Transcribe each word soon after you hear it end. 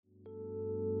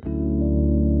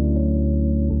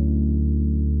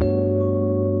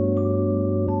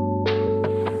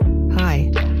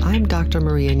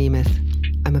Maria Nemeth.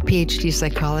 I'm a PhD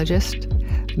psychologist,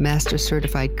 master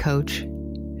certified coach,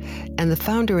 and the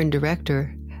founder and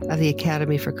director of the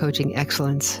Academy for Coaching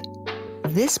Excellence.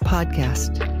 This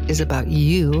podcast is about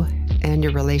you and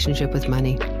your relationship with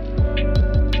money.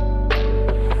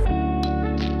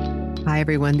 Hi,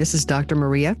 everyone. This is Dr.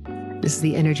 Maria. This is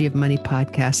the Energy of Money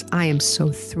podcast. I am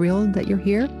so thrilled that you're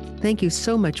here. Thank you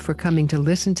so much for coming to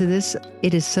listen to this.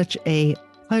 It is such a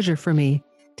pleasure for me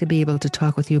to be able to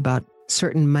talk with you about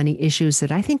certain money issues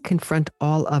that I think confront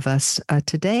all of us.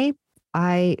 Today,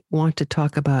 I want to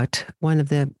talk about one of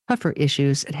the tougher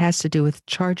issues. It has to do with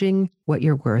charging what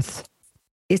you're worth.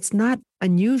 It's not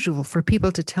unusual for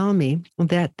people to tell me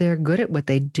that they're good at what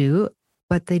they do,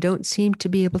 but they don't seem to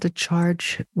be able to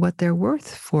charge what they're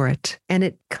worth for it. And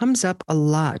it comes up a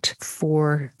lot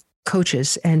for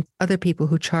coaches and other people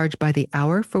who charge by the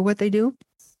hour for what they do.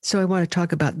 So I want to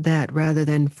talk about that rather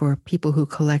than for people who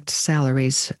collect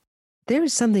salaries. There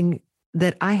is something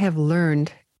that I have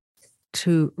learned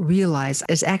to realize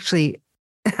is actually,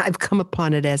 I've come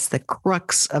upon it as the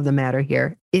crux of the matter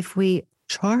here. If we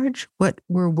charge what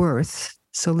we're worth,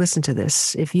 so listen to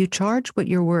this, if you charge what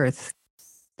you're worth,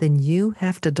 then you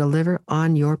have to deliver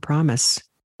on your promise.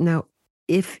 Now,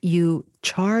 if you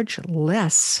charge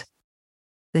less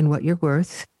than what you're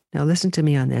worth, now listen to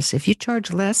me on this. If you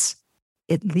charge less,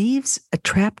 it leaves a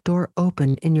trap door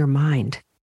open in your mind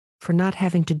for not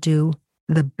having to do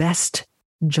the best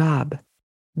job,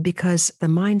 because the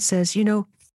mind says,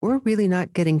 we're really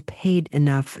not getting paid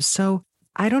enough. So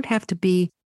I don't have to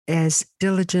be as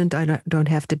diligent. I don't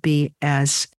have to be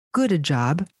as good a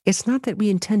job. It's not that we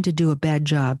intend to do a bad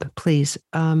job, please.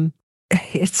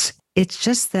 It's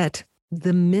just that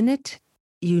the minute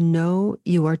you know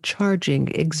you are charging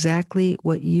exactly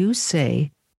what you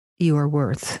say you are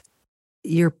worth,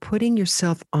 you're putting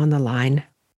yourself on the line.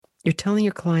 You're telling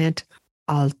your client,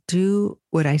 I'll do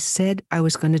what I said I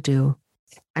was going to do,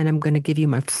 and I'm going to give you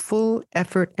my full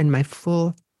effort and my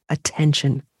full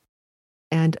attention.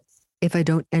 And if I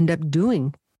don't end up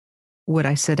doing what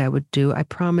I said I would do, I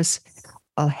promise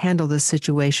I'll handle the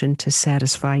situation to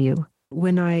satisfy you.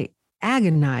 When I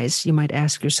agonize, you might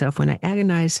ask yourself, when I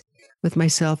agonize with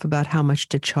myself about how much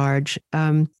to charge,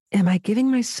 am I giving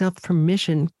myself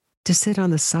permission to sit on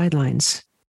the sidelines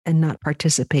and not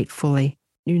participate fully?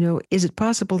 Is it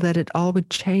possible that it all would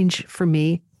change for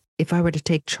me if I were to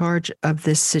take charge of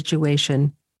this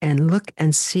situation and look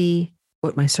and see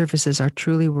what my services are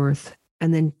truly worth,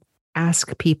 and then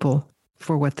ask people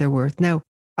for what they're worth? Now,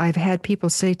 I've had people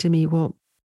say to me, well,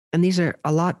 and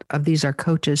a lot of these are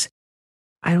coaches,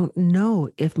 I don't know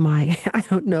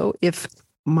if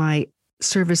my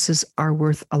services are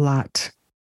worth a lot.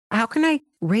 How can I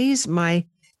raise my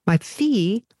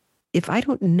fee if I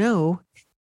don't know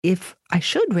if I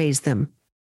should raise them?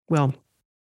 Well,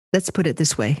 let's put it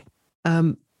this way.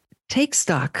 Take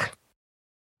stock.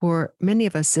 For many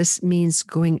of us, this means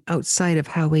going outside of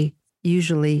how we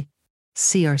usually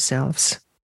see ourselves.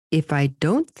 If I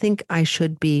don't think I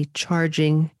should be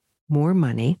charging more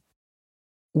money,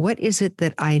 what is it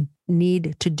that I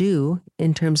need to do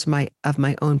in terms of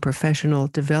my own professional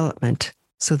development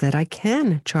so that I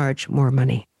can charge more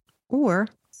money? Or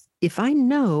if I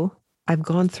know I've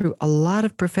gone through a lot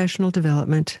of professional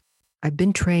development, I've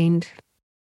been trained,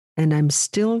 and I'm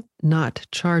still not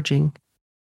charging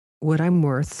what I'm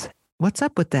worth, what's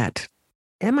up with that?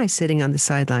 Am I sitting on the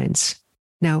sidelines?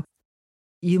 Now,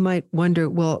 you might wonder,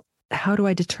 well, how do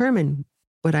I determine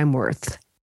what I'm worth?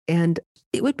 And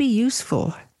it would be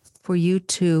useful for you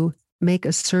to make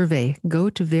a survey, go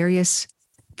to various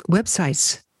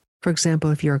websites. For example,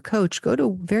 if you're a coach, go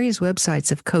to various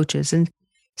websites of coaches and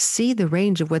see the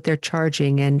range of what they're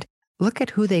charging and look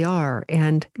at who they are,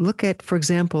 and look at, for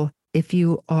example, if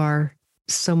you are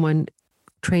someone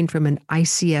trained from an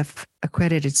ICF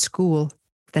accredited school,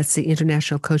 that's the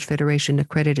International Coach Federation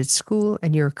accredited school,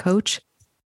 and you're a coach,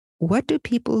 what do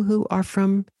people who are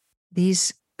from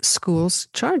these schools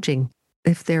charging?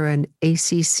 If they're an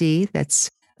ACC, that's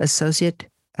associate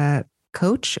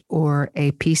coach, or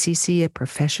a PCC, a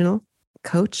professional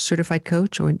coach, certified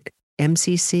coach, or an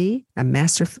MCC, a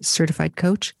master certified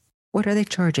coach, what are they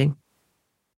charging?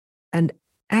 And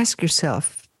ask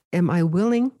yourself, am I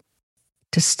willing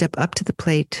to step up to the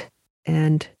plate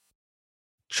and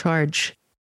charge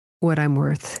what I'm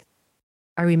worth?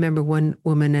 I remember one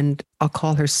woman, and I'll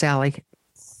call her Sally.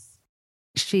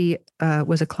 She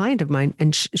was a client of mine,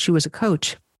 and she was a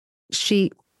coach.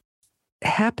 She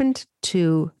happened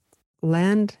to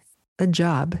land a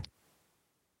job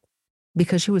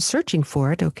because she was searching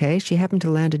for it, okay? She happened to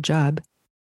land a job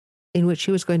in which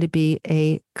she was going to be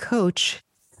a coach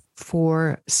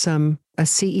for a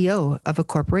CEO of a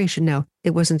corporation. Now,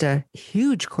 it wasn't a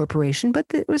huge corporation, but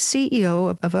it was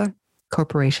CEO of a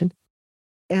corporation.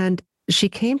 And she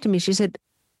came to me, she said,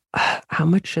 how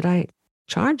much should I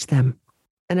charge them?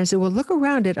 And I said, well, look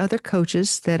around at other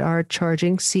coaches that are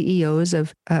charging CEOs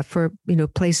of for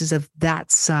places of that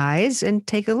size and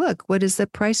take a look. What is the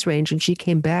price range? And she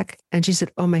came back and she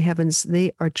said, oh my heavens,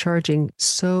 they are charging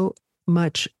so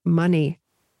much money.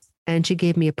 And she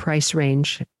gave me a price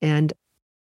range. And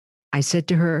I said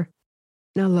to her,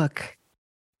 now look,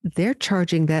 they're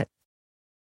charging that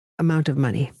amount of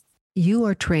money. You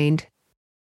are trained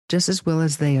just as well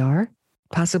as they are,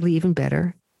 possibly even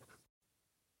better.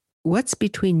 What's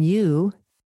between you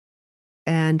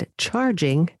and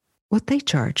charging what they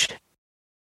charged?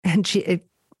 And it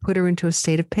put her into a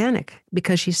state of panic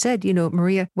because she said,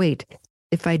 Maria, wait,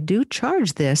 if I do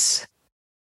charge this,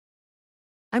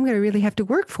 I'm going to really have to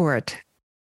work for it.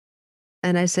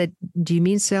 And I said, do you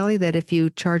mean, Sally, that if you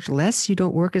charge less, you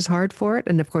don't work as hard for it?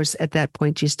 And of course, at that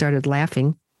point, she started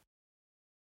laughing.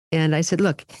 And I said,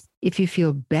 look, if you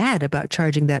feel bad about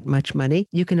charging that much money,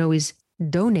 you can always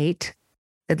donate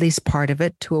at least part of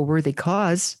it to a worthy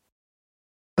cause,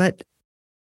 but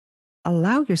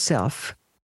allow yourself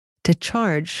to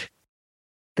charge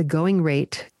the going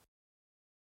rate.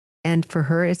 And for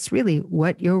her, it's really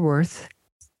what you're worth.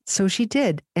 So she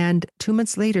did. And 2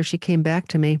 months later, she came back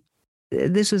to me.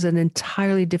 This was an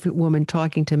entirely different woman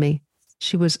talking to me.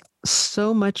 She had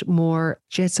so much more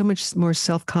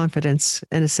self-confidence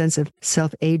and a sense of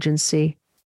self-agency.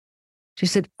 She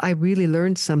said, I really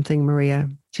learned something, Maria.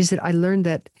 She said, I learned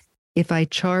that if I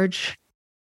charge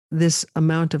this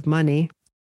amount of money,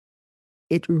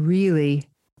 it really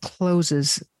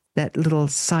closes that little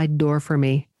side door for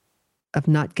me of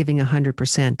not giving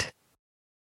 100%.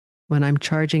 When I'm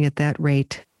charging at that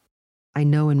rate, I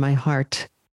know in my heart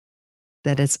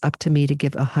that it's up to me to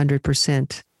give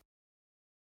 100%.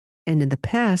 And in the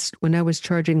past, when I was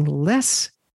charging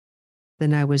less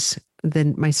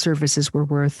than my services were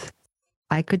worth,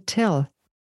 I could tell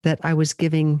that I was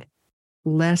giving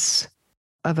less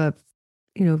of a,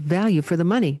 value for the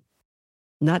money.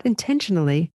 Not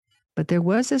intentionally, but there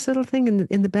was this little thing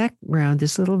in the background,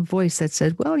 this little voice that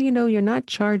said, well, you're not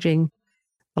charging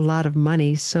a lot of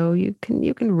money, so you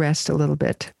can rest a little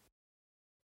bit.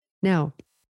 Now,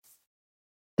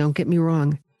 don't get me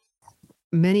wrong.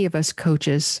 Many of us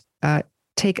coaches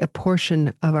take a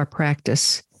portion of our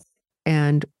practice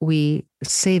and we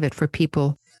save it for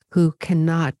people who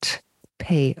cannot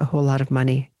pay a whole lot of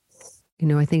money.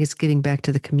 I think it's giving back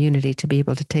to the community to be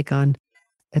able to take on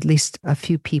at least a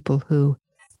few people who,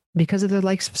 because of their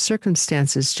life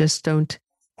circumstances, just don't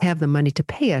have the money to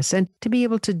pay us. And to be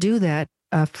able to do that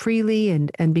freely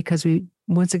and because we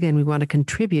want to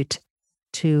contribute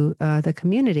to the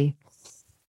community.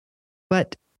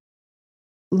 But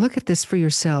look at this for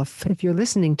yourself. If you're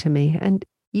listening to me, and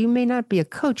you may not be a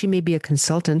coach, you may be a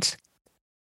consultant.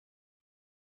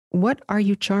 What are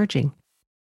you charging?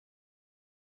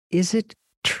 Is it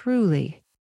truly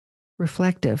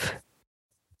reflective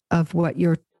of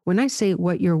when I say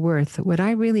what you're worth, what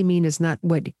I really mean is not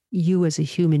what you as a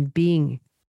human being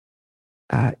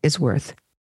is worth.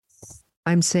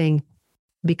 I'm saying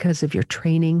because of your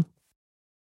training,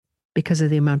 because of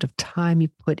the amount of time you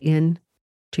put in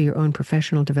to your own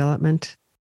professional development,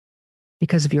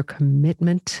 because of your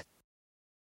commitment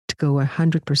to go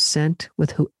 100%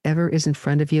 with whoever is in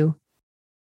front of you.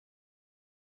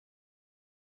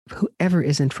 Whoever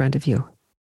is in front of you.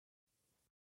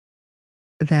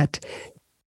 That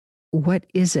what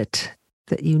is it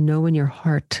that you know in your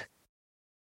heart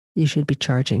you should be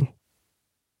charging?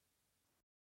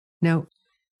 Now,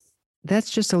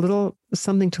 that's just a little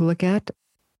something to look at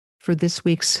for this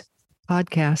week's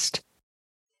podcast.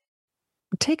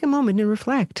 Take a moment and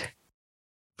reflect.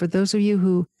 For those of you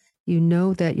who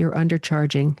know that you're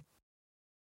undercharging,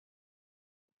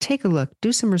 take a look,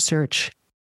 do some research,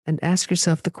 and ask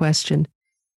yourself the question,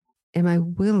 am I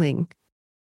willing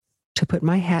to put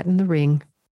my hat in the ring,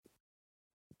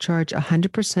 charge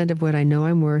 100% of what I know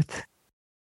I'm worth?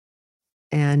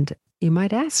 And you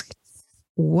might ask,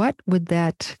 what would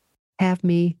that have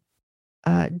me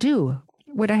do?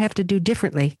 Would I have to do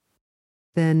differently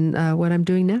than what I'm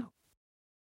doing now?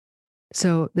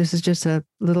 So this is just a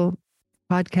little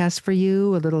podcast for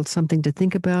you, a little something to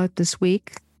think about this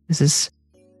week. This is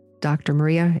Dr.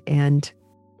 Maria, and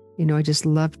I just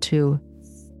love to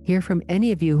hear from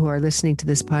any of you who are listening to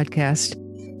this podcast.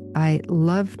 I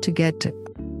love to get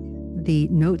the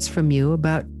notes from you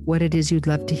about what it is you'd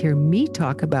love to hear me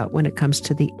talk about when it comes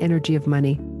to the energy of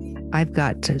money. I've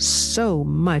got so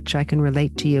much I can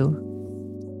relate to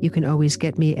you. You can always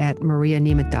get me at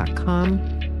marianemeth.com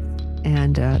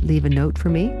and leave a note for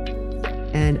me.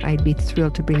 And I'd be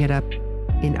thrilled to bring it up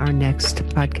in our next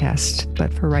podcast.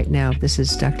 But for right now, this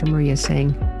is Dr. Maria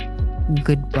saying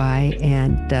goodbye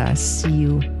and see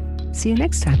you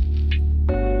next time.